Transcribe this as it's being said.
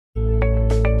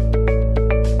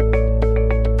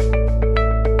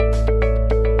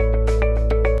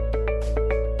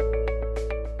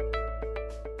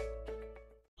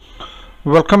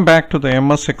Welcome back to the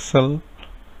MS Excel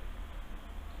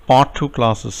Part 2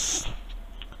 classes.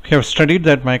 We have studied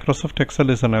that Microsoft Excel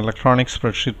is an electronic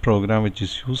spreadsheet program which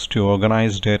is used to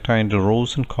organize data into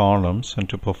rows and columns and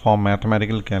to perform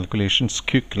mathematical calculations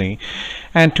quickly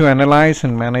and to analyze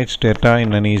and manage data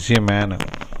in an easier manner.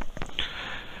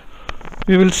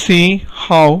 We will see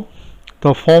how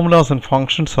the formulas and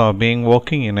functions are being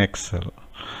working in Excel.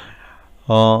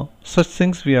 Such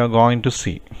things we are going to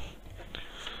see.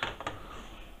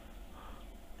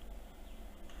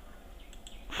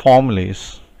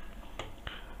 Formulas.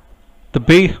 The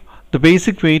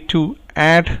basic way to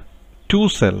add two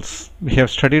cells we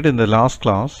have studied in the last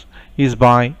class is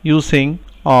by using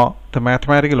the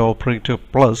mathematical operator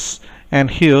plus,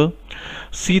 and here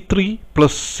C3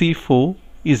 plus C4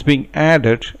 is being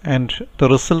added and the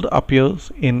result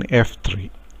appears in F3.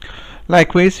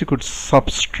 Likewise, you could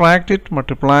subtract it,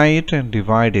 multiply it and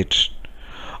divide it.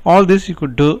 All this you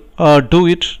could do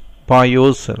it by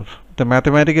yourself. The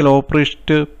mathematical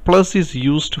operator plus is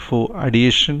used for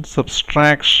addition,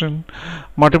 subtraction,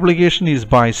 multiplication is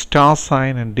by star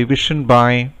sign, and division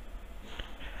by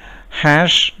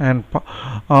hash, and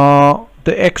the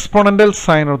exponential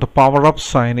sign or the power up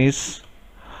sign is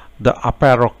the up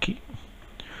arrow key.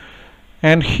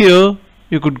 And here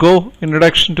you could go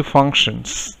introduction to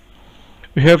functions.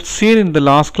 We have seen in the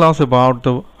last class about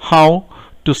how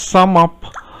to sum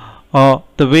up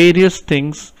the various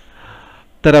things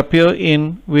that appear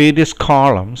in various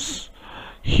columns.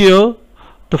 Here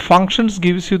the functions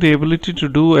gives you the ability to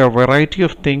do a variety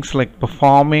of things like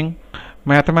performing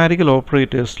mathematical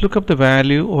operators, look up the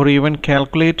value, or even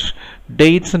calculate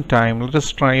dates and time. Let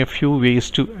us try a few ways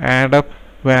to add up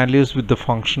values with the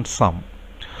function sum.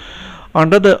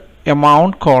 Under the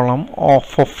amount column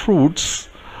for fruits,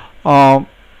 cell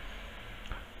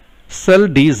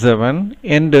D7,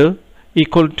 enter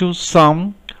equal to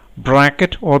sum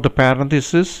bracket or the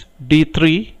parenthesis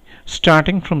D3,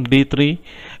 starting from D3,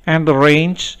 and the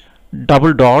range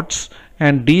double dots,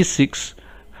 and D6,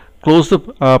 close the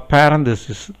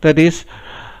parenthesis. That is,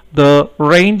 the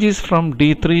range is from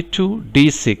D3 to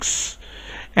D6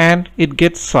 and it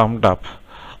gets summed up,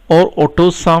 or auto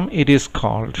sum it is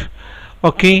called.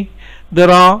 Okay,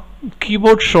 there are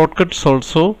keyboard shortcuts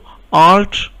also.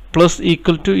 Alt plus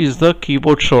equal to is the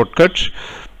keyboard shortcut.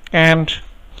 And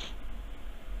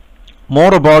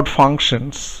more about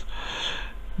functions.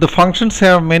 The functions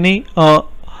have many.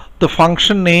 The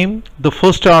function name, the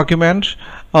first argument,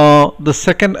 the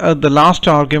second, the last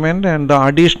argument, and the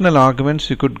additional arguments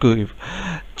you could give.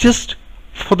 Just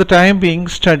for the time being,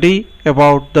 study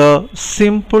about the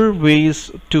simple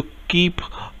ways to keep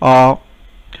the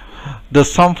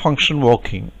sum function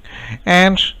working,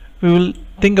 and we will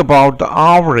think about the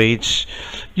average.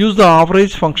 Use the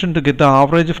average function to get the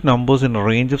average of numbers in a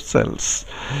range of cells.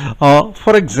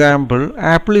 For example,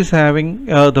 apple is having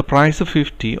the price of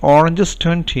 50, oranges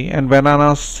 20, and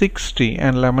bananas 60,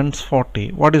 and lemons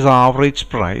 40. What is the average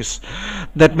price?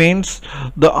 That means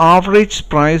the average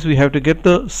price we have to get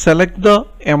select the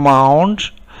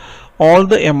amount, all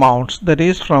the amounts, that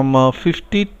is from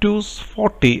 50 to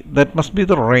 40. That must be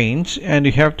the range, and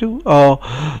you have to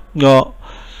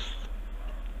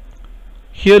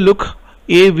here look,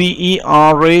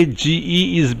 average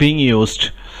is being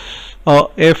used.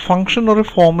 A function or a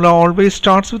formula always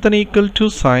starts with an equal to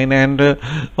sign, and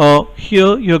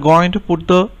here you're going to put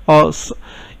the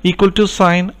equal to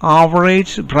sign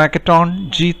average bracket on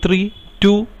G3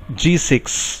 to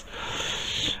G6.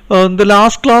 In the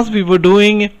last class we were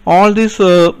doing all these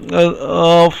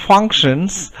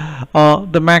functions.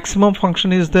 The maximum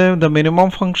function is there, the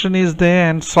minimum function is there,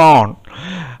 and so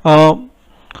on.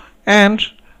 And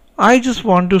I just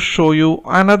want to show you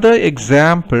another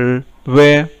example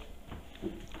where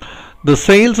the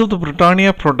sales of the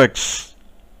Britinia products.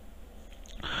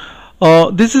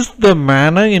 This is the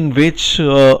manner in which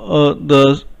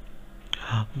the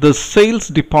sales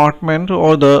department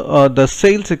or the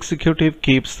sales executive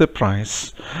keeps the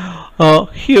price.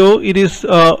 Here it is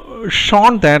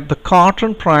shown that the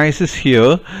carton price is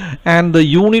here and the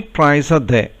unit price are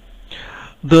there.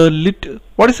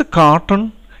 What is a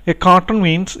carton? A carton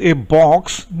means a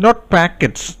box, not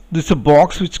packets. This is a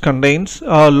box which contains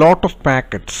a lot of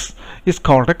packets. Is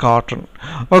called a carton.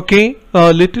 Okay,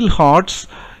 Little Hearts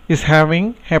is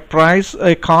having a price.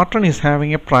 A carton is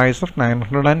having a price of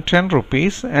 910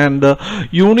 rupees, and the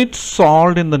units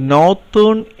sold in the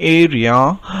northern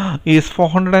area is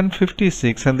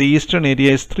 456, and the eastern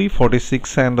area is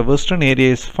 346, and the western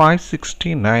area is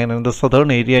 569, and the southern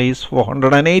area is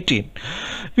 418.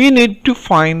 we need to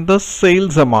find the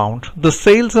sales amount. The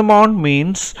sales amount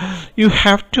means you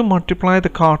have to multiply the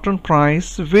carton price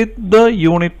with the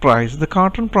unit price. The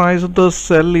carton price of the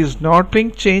cell is not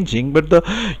being changing, but the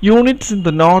units in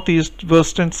the north, east,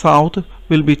 west and south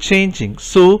will be changing.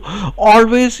 So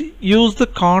always use the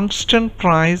constant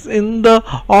price in the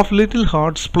of little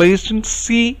hearts placed in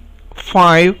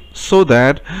C5, so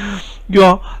that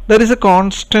there is a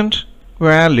constant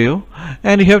value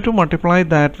and you have to multiply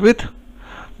that with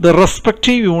the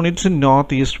respective units in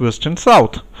north, east, west and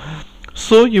south.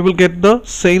 So you will get the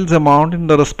sales amount in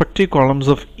the respective columns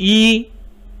of E5,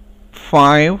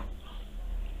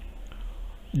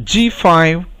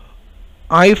 G5,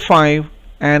 I5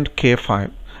 and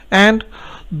K5, and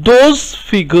those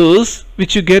figures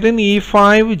which you get in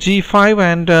E5, G5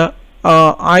 and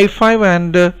I5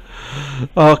 and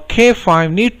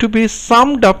K5 need to be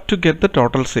summed up to get the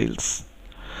total sales.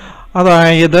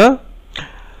 അതായത്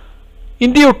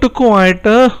India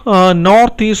ഒട്ടുക്കുമായിട്ട്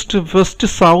north east west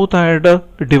south ആയിട്ട്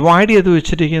divide ചെയ്ത്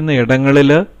വെച്ചിരിക്കുന്ന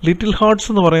ഇടങ്ങളിൽ little hearts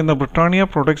എന്ന് പറയുന്ന Britannia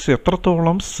products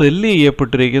എത്രത്തോളം cell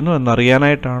ചെയ്യപ്പെട്ടിരിക്കുന്നു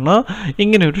എന്നറിയാനായിട്ടാണ്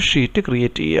ഇങ്ങനെ ഒരു ഷീറ്റ്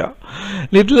ക്രിയേറ്റ് ചെയ്യുക.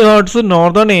 ലിറ്റിൽ ഹാർട്ട്സ്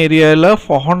നോർത്തേൺ ഏരിയയിൽ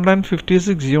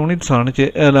 456 യൂണിറ്റ്സ് ആണ്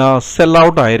സെൽ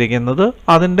ഔട്ട് ആയിരിക്കുന്നത്.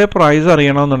 അതിൻ്റെ പ്രൈസ്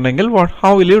അറിയണമെന്നുണ്ടെങ്കിൽ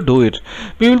how will you do it?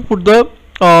 We will put the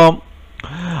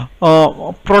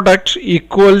product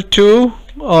equal to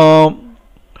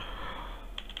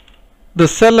the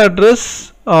cell address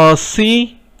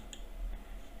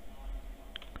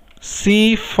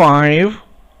C5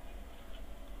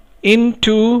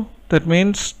 into, that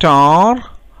means star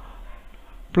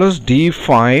plus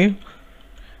D5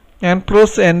 and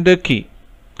press enter key.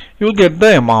 You will get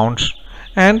the amount,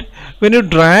 and when you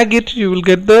drag it you will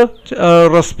get the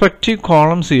respective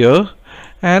columns here.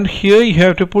 And here you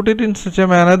have to put it in such a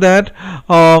manner that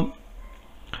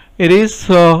it is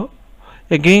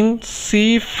again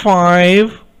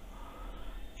C5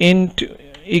 into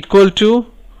equal to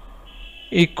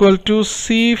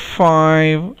C5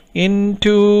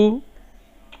 into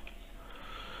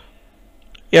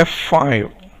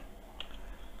F5,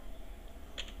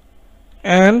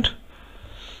 and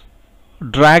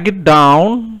drag it down.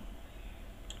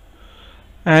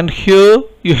 And here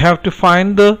you have to find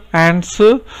the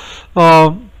answer.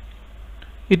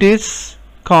 It is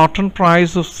carton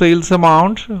price of sales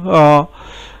amount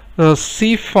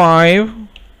C5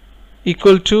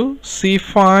 equal to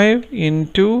C5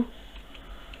 into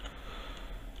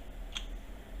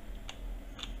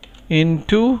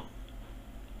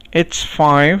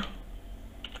H5.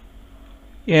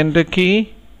 Enter key.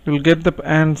 You will get the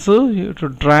answer. You have to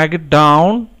drag it down,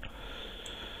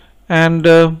 and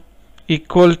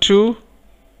equal to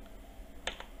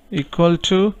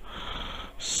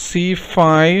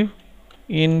C5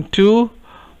 into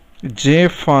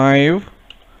J5,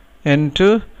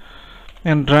 enter,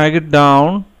 and drag it down.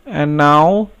 And now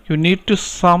you need to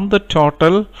sum the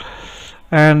total,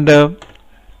 and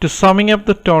to summing up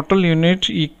the total you need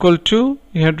equal to,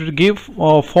 you have to give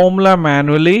formula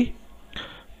manually,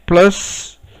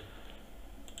 plus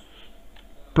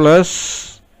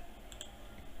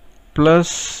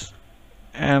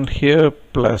and here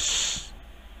plus,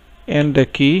 enter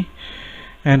key,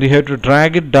 and you have to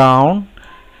drag it down.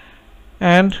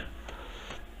 And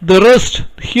the rest,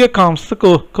 here comes the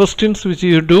questions which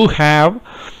you do have.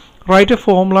 Write a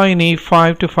formula in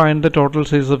E5 to find the total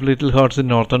size of little hearts in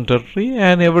Northern Territory,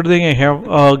 and everything I have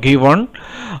given.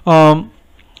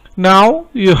 Now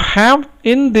you have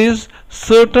in this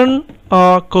certain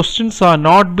questions are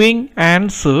not being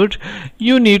answered.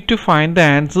 You need to find the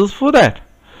answers for that.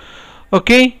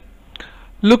 Okay,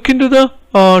 look into the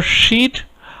sheet,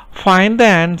 find the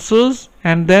answers,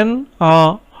 and then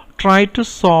try to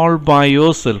solve by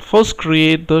yourself. First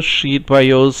create the sheet by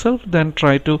yourself, then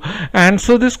try to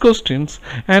answer these questions.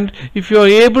 And if you are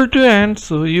able to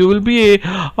answer, you will be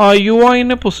you are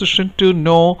in a position to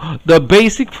know the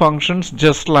basic functions,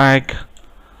 just like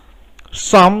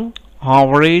sum,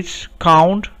 average,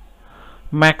 count,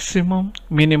 maximum,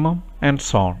 minimum, and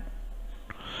so on.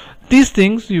 These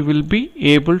things you will be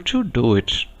able to do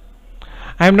it.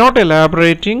 I am not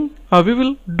elaborating. We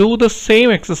will do the same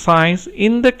exercise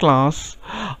in the class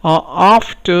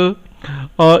after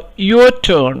your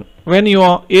turn. When you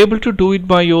are able to do it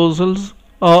by yourselves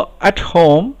at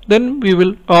home, then we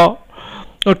will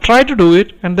try to do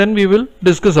it, and then we will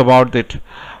discuss about it.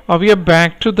 We are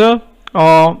back to the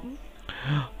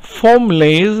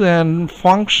formulas and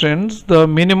functions. The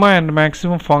minima and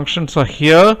maximum functions are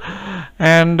here,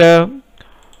 and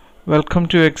welcome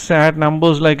to exact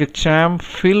numbers like a champ.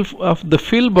 Fill of the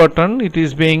fill button, it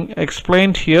is being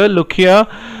explained here. Look here,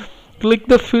 click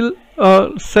the fill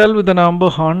cell with the number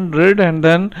 100 and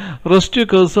then rest your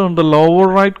cursor on the lower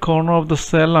right corner of the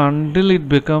cell until it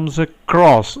becomes a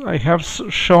cross. I have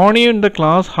shown you in the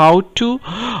class how to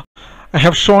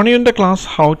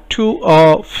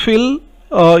fill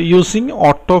using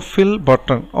autofill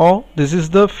button. This is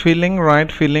the filling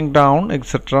right, filling down,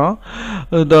 etc.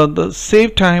 The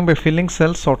save time by filling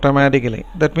cells automatically.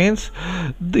 That means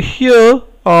here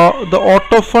the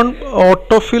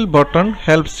autofill button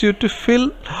helps you to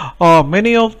fill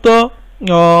many of the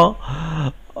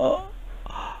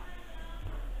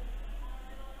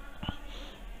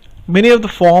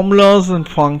formulas and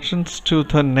functions to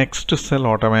the next cell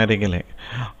automatically.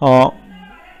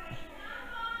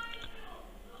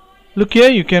 Look here,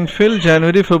 you can fill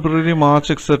January, February,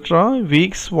 March, etc.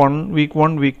 Weeks 1, week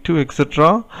 1, week 2,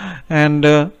 etc. And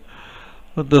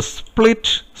the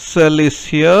split cell is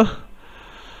here.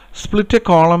 Split a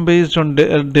column based on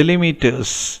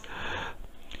delimiters.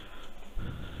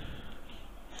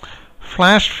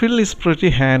 Flash fill is pretty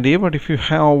handy, but if you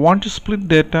want to split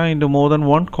data into more than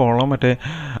one column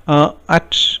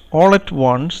all at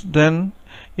once, then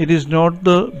it is not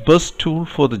the best tool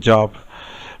for the job.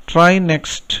 Try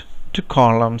next to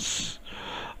columns.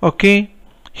 Okay,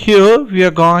 here we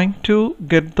are going to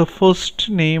get the first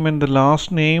name and the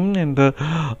last name and the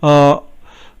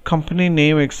company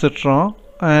name, etc.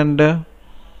 And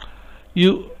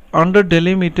you under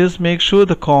delimiters make sure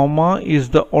the comma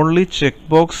is the only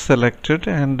checkbox selected,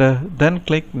 and then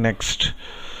click next.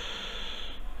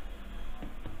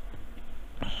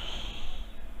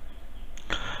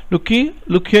 Look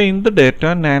here in the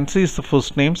data, Nancy is the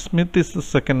first name, Smith is the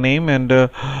second name, and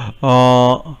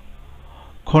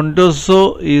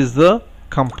Condozo is the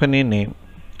company name.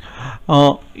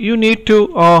 You need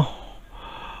to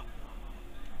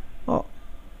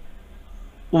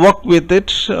work with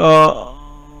it.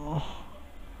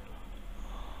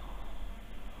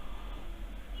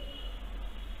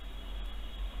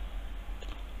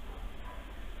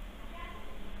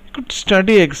 Could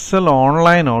study Excel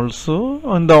online also.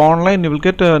 On the online you will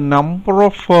get a number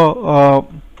of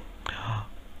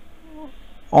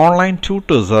online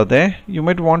tutors are there. You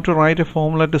might want to write a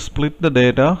formula to split the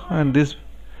data, and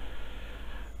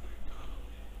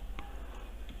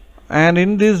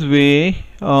in this way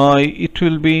it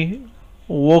will be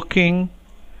working.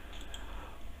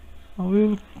 We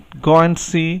will go and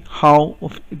see how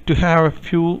to have a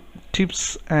few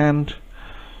tips, and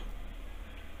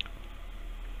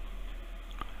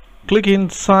click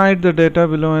inside the data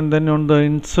below, and then on the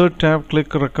insert tab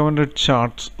click recommended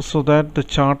charts so that the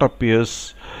chart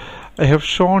appears. I have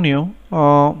shown you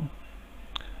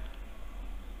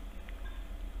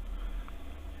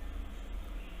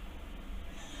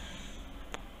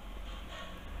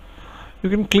you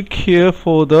can click here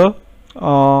for the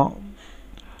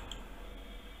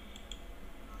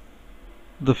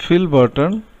fill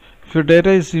button. If your data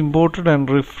is imported and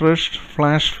refreshed,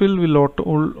 flash fill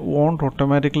won't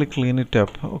automatically clean it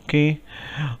up. Okay.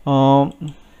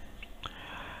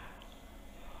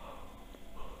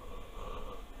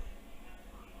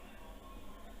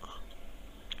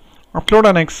 Upload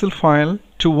an Excel file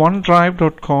to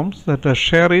Onedrive.com so that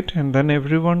share it, and then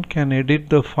everyone can edit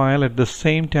the file at the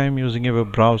same time using a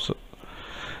web browser.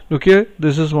 Look here,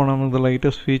 this is one of the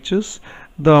latest features.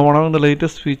 One of the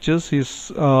latest features is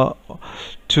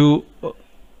to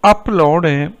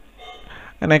upload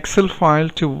an Excel file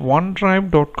to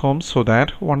Onedrive.com, so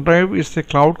that OneDrive is a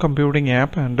cloud computing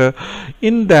app, and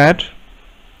in that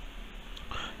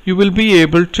you will be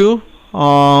able to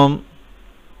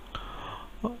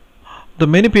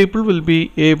many people will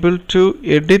be able to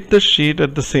edit the sheet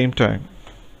at the same time.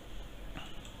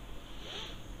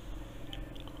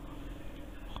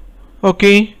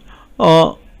 Okay,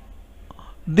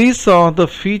 these are the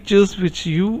features which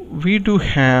we do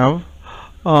have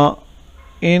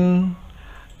in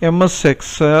MS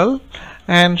Excel,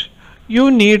 and you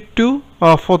need to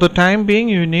for the time being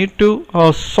you need to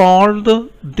solve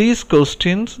these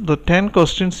questions, the 10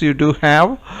 questions you do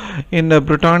have in the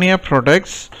Britinia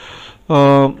products.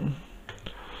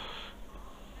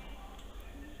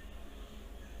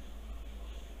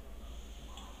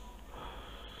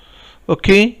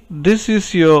 Okay, this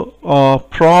is your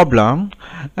problem,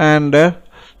 and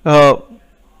I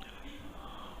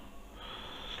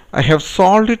have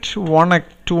solved it to one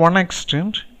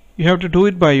extent. You have to do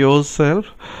it by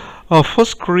yourself.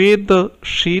 First create the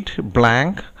sheet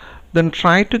blank, then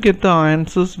try to get the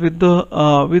answers with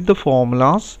the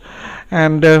formulas,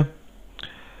 and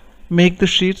make the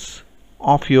sheets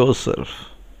of yourself.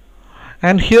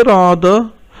 And here are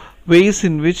the ways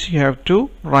in which you have to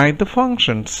write the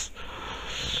functions.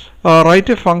 Write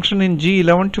a function in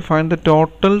G11 to find the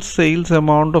total sales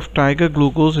amount of Tiger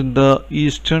Glucose in the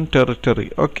Eastern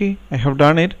Territory. Okay, I have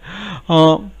done it.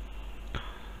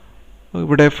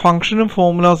 ഇവിടെ ഫംഗ്ഷനും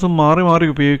ഫോർമുലാസും മാറി മാറി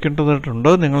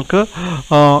ഉപയോഗിക്കേണ്ടതായിട്ടുണ്ട്. നിങ്ങൾക്ക്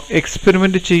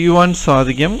experiment ചെയ്യുവാൻ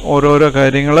സാധിക്കും ഓരോരോ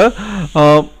കാര്യങ്ങൾ.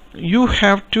 You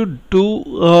have to do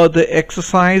the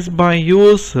exercise by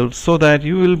yourself so that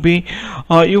you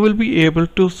will be able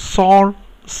to solve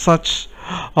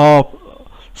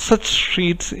such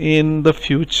sheets in the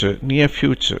near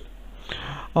future.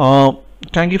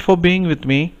 Thank you for being with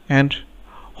me, and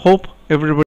hope everybody